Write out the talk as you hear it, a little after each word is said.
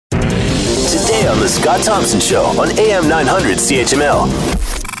today on The Scott Thompson Show on AM 900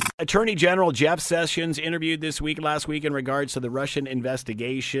 CHML. Attorney General Jeff Sessions interviewed last week in regards to the Russian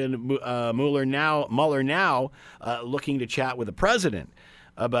investigation. Mueller now looking to chat with the president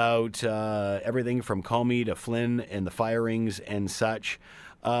about everything from Comey to Flynn and the firings and such.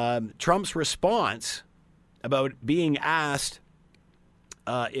 Trump's response about being asked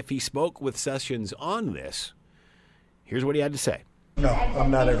if he spoke with Sessions on this. Here's what he had to say. No, I'm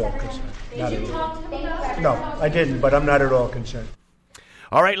not at all concerned. Not at all. No, I didn't, but I'm not at all concerned.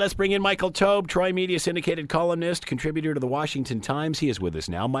 All right, let's bring in Michael Taube, Troy Media syndicated columnist, contributor to the Washington Times. He is with us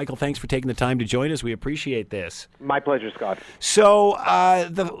now. Michael, thanks for taking the time to join us. We appreciate this. My pleasure, Scott. So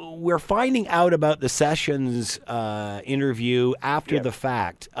we're finding out about the Sessions interview after the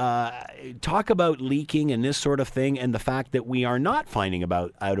fact. Talk about leaking and this sort of thing, and the fact that we are not finding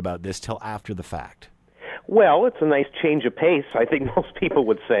out about this till after the fact. Well, it's a nice change of pace, I think most people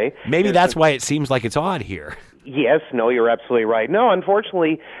would say. Maybe that's why it seems like it's odd here. Yes, no, you're absolutely right. No,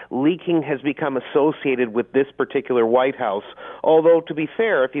 unfortunately, leaking has become associated with this particular White House. Although, to be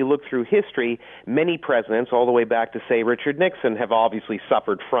fair, if you look through history, many presidents, all the way back to, say, Richard Nixon, have obviously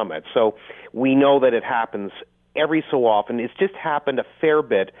suffered from it. So we know that it happens every so often. It's just happened a fair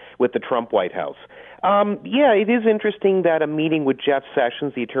bit with the Trump White House. It is interesting that a meeting with Jeff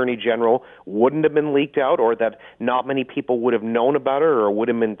Sessions, the Attorney General, wouldn't have been leaked out, or that not many people would have known about it, or would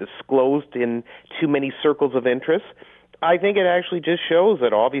have been disclosed in too many circles of interest. I think it actually just shows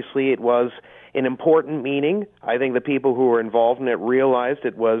that obviously it was an important meeting. I think the people who were involved in it realized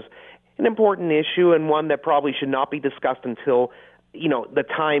it was an important issue, and one that probably should not be discussed until the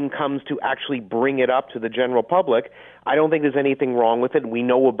time comes to actually bring it up to the general public. I don't think there's anything wrong with it. We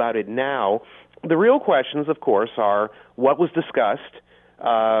know about it now. The real questions, of course, are what was discussed,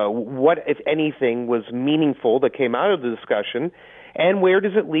 what, if anything, was meaningful that came out of the discussion, and where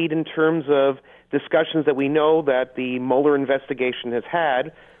does it lead in terms of discussions that we know that the Mueller investigation has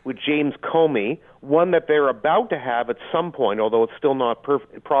had with James Comey, one that they're about to have at some point, although it's still not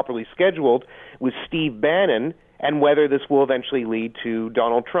properly scheduled, with Steve Bannon, and whether this will eventually lead to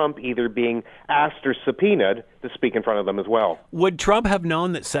Donald Trump either being asked or subpoenaed to speak in front of them as well. Would Trump have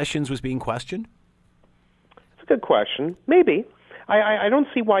known that Sessions was being questioned? It's a good question. Maybe. I don't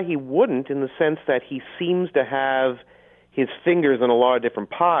see why he wouldn't, in the sense that he seems to have his fingers in a lot of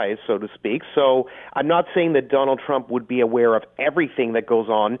different pies, so to speak. So I'm not saying that Donald Trump would be aware of everything that goes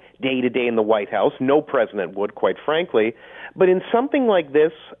on day to day in the White House. No president would, quite frankly. But in something like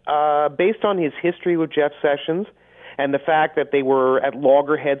this, based on his history with Jeff Sessions and the fact that they were at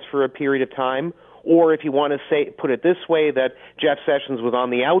loggerheads for a period of time, or if you want to put it this way, that Jeff Sessions was on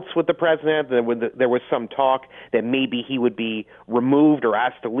the outs with the president, there was some talk that maybe he would be removed or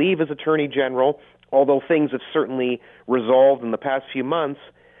asked to leave as Attorney General, although things have certainly resolved in the past few months.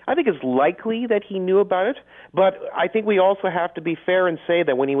 I think it's likely that he knew about it, but I think we also have to be fair and say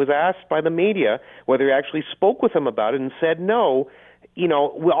that when he was asked by the media whether he actually spoke with him about it and said no,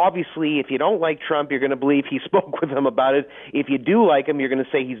 obviously, if you don't like Trump, you're going to believe he spoke with him about it. If you do like him, you're going to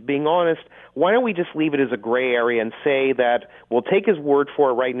say he's being honest. Why don't we just leave it as a gray area and say that we'll take his word for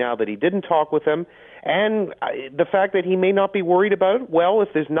it right now that he didn't talk with him, and the fact that he may not be worried about it, well, if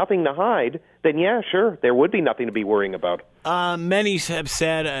there's nothing to hide, then yeah, sure, there would be nothing to be worrying about. Many have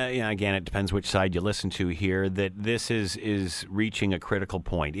said, again, it depends which side you listen to here, that this is reaching a critical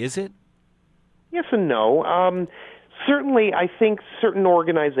point. Is it? Yes and no. Certainly, I think certain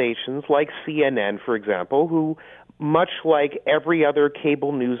organizations like CNN, for example, who, much like every other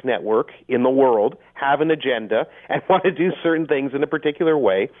cable news network in the world, have an agenda and want to do certain things in a particular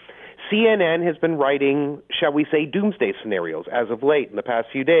way. CNN has been writing, shall we say, doomsday scenarios as of late in the past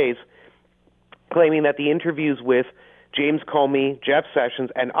few days, claiming that the interviews with James Comey, Jeff Sessions,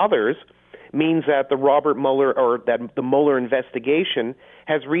 and others means that the Robert Mueller, or that the Mueller investigation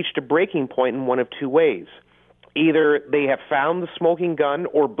has reached a breaking point in one of two ways. Either they have found the smoking gun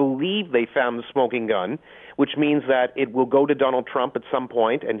or believe they found the smoking gun, which means that it will go to Donald Trump at some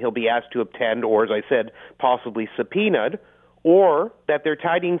point and he'll be asked to attend or, as I said, possibly subpoenaed, or that they're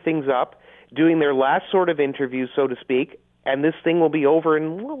tidying things up, doing their last sort of interview, so to speak, and this thing will be over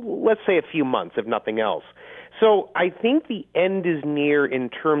in, let's say, a few months, if nothing else. So I think the end is near in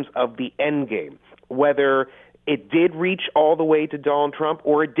terms of the end game, whether it did reach all the way to Donald Trump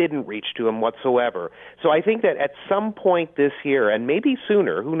or it didn't reach to him whatsoever. So I think that at some point this year, and maybe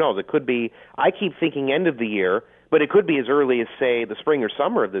sooner, who knows, it could be, I keep thinking end of the year, but it could be as early as, say, the spring or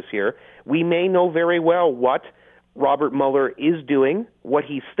summer of this year, we may know very well what Robert Mueller is doing, what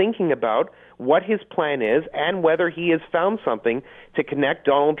he's thinking about, what his plan is, and whether he has found something to connect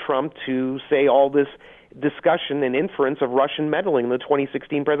Donald Trump to, say, all this discussion and inference of Russian meddling in the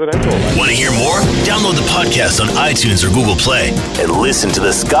 2016 presidential election. Want to hear more? Download the podcast on iTunes or Google Play and listen to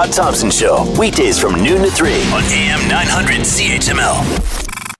The Scott Thompson Show weekdays from noon to 3 on AM 900 CHML.